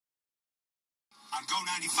On Go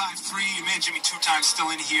 95.3, man, Jimmy 2 Times still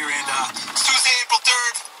in here, and it's Tuesday, April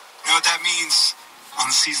 3rd. You know what that means?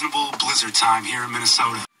 Unseasonal blizzard time here in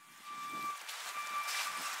Minnesota.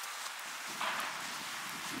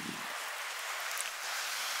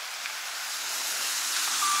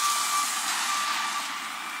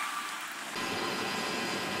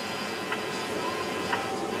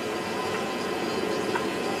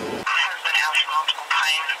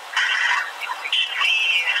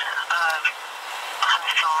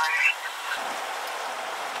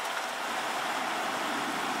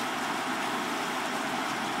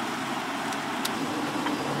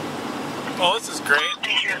 Oh, this is great.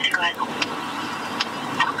 Yeah, 71054.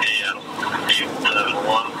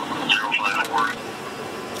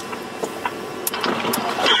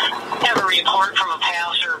 Have a report from a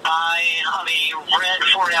passerby of a red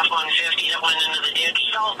Ford F-150 that went into the ditch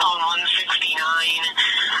southbound 169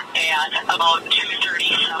 at about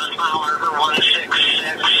 237 mile or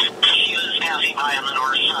 166. She was passing by on the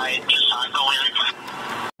north side, just saw it go in.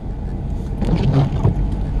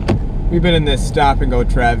 We've been in this stop and go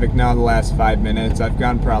traffic now the last 5 minutes. I've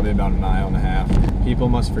gone probably about 1.5 miles. People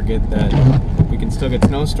must forget that we can still get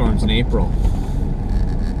snowstorms in April.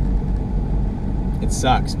 It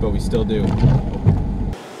sucks, but we still do.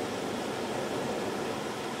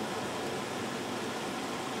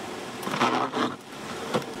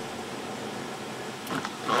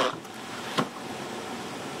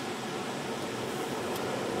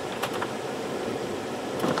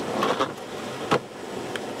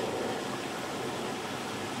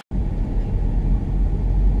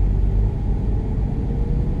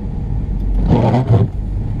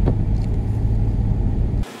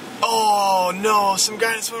 Oh no, some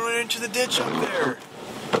guy just went right into the ditch up there.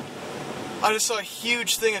 I just saw a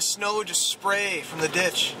huge thing of snow just spray from the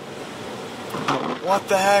ditch. What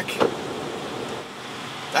the heck? Did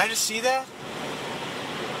I just see that?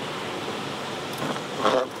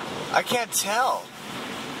 I can't tell.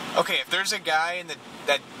 Okay, if there's a guy in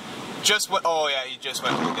that just went, oh yeah, he just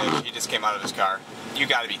went to the ditch. He just came out of his car. You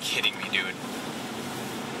gotta be kidding me, dude.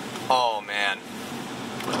 Oh man.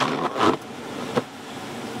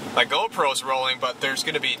 My GoPro's rolling, but there's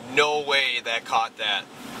gonna be no way that caught that.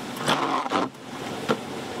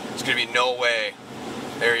 There's gonna be no way.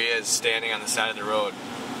 There he is, standing on the side of the road.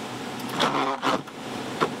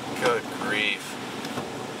 Good grief.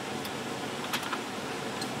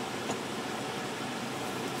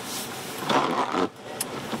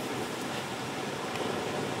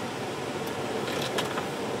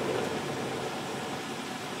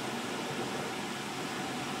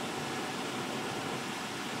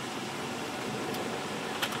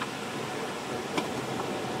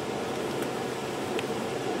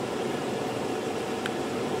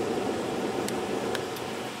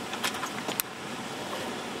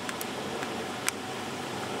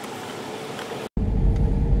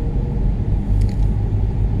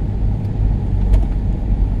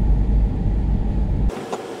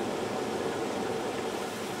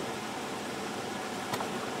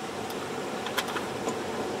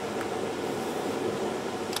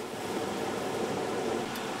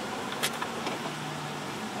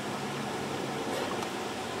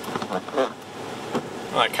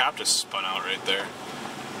 Well, that cop just spun out right there.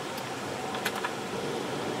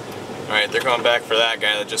 Alright, they're going back for that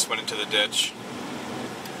guy that just went into the ditch.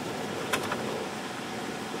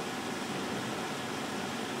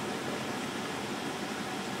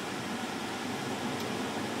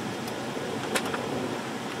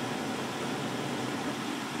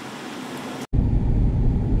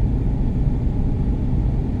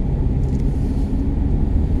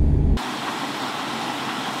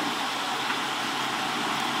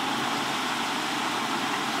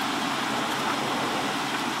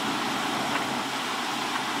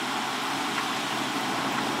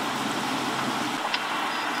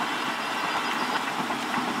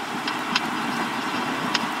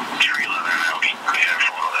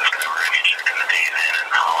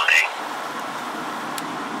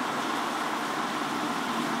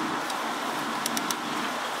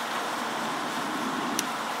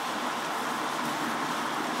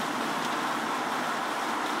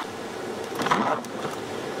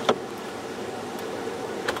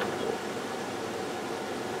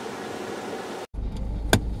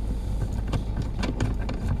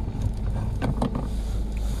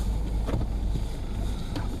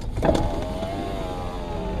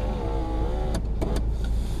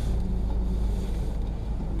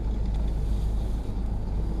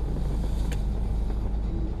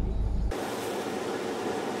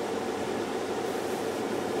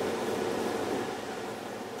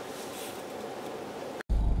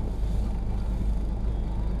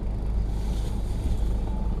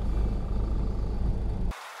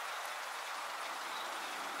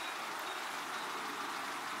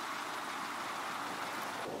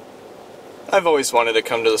 I've always wanted to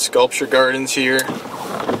come to the sculpture gardens here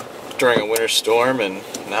during a winter storm, and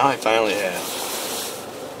now I finally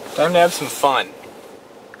have. Time to have some fun.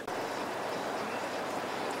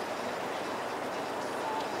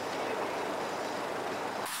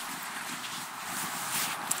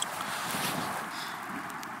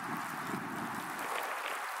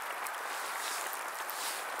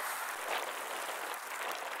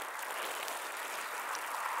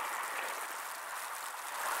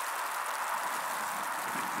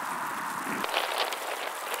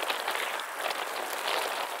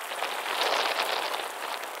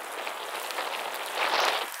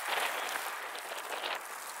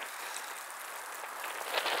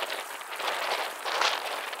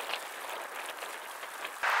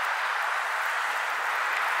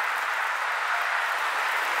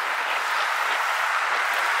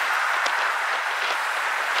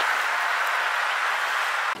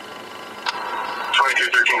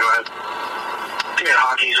 Go ahead. Yeah,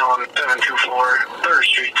 hockey's on 724 3rd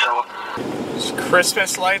Street, so.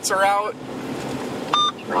 Christmas lights are out,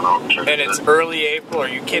 and it's early April. Are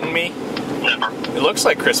you kidding me? Never. It looks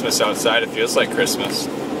like Christmas outside. It feels like Christmas.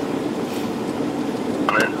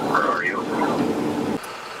 Where are you?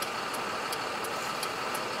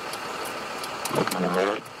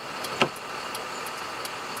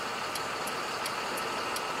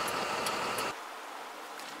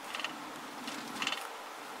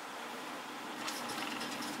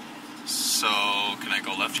 So, can I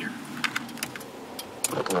go left here?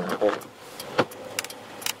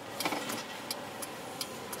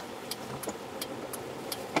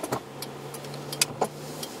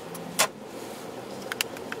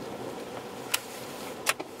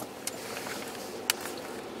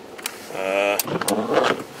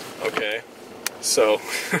 Okay. So,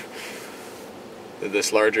 did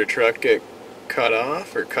this larger truck get cut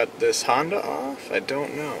off or cut this Honda off? I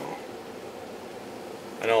don't know.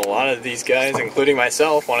 I know a lot of these guys, including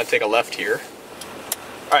myself, want to take a left here.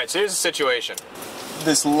 Alright, so here's the situation.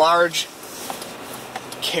 This large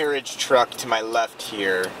carriage truck to my left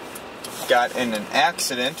here got in an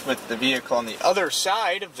accident with the vehicle on the other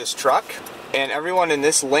side of this truck, and everyone in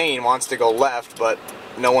this lane wants to go left, but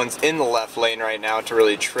no one's in the left lane right now to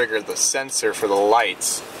really trigger the sensor for the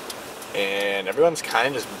lights. And everyone's kind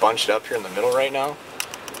of just bunched up here in the middle right now.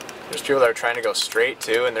 There's people that are trying to go straight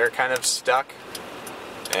too, and they're kind of stuck.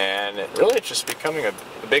 And really it's just becoming a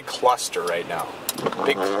big cluster right now.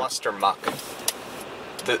 Big cluster muck.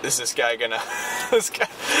 Is this guy gonna... this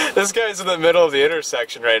guy's in the middle of the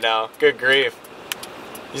intersection right now. Good grief.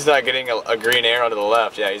 He's not getting a green arrow to the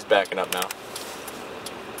left. Yeah, he's backing up now.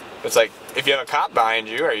 It's like, if you have a cop behind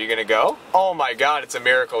you, are you gonna go? Oh my god, it's a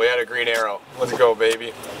miracle. We had a green arrow. Let's go,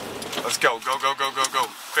 baby. Let's go. Go, go, go, go, go.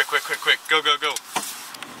 Quick, quick, quick, quick. Go, go, go.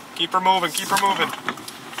 Keep her moving, keep her moving.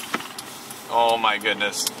 Oh my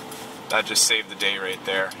goodness. That just saved the day right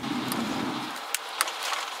there.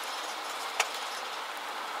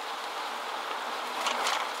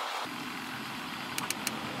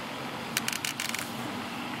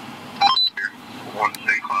 One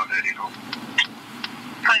St. Cloud heading home.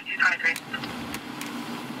 2223.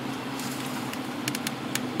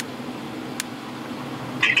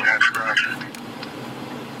 Detached garage.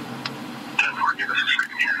 10-4, give us a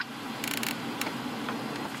second here.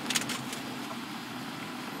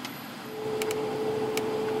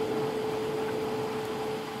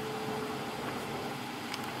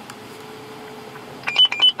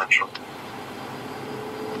 Central.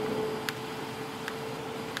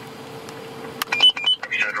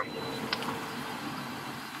 Central.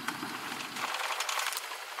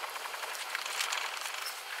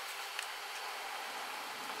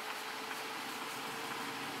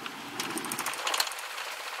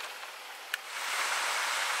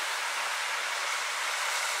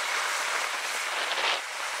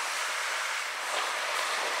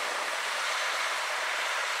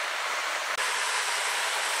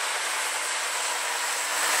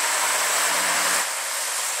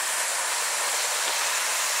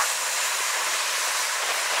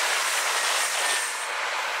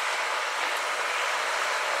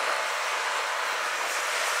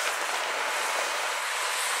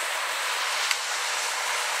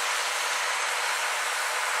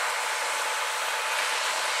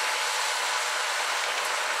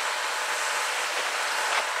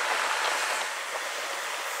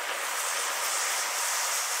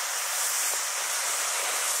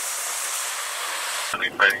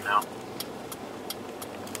 Fighting now.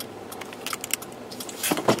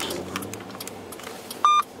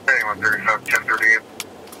 Heading 135, 1038.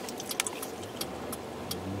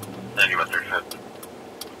 9135.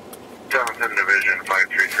 7th Division,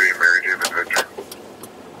 533, Mary David Victor.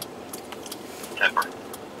 temper.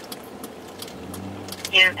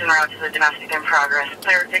 Units en route to the domestic in progress.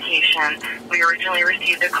 Clarification, we originally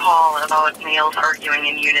received a call about males arguing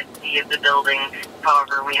in Unit C of the building.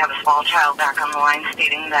 However, we have a small child back on the line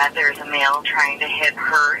stating that there's a male trying to hit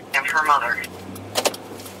her and her mother.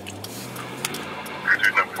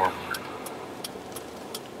 Cruiser number 4.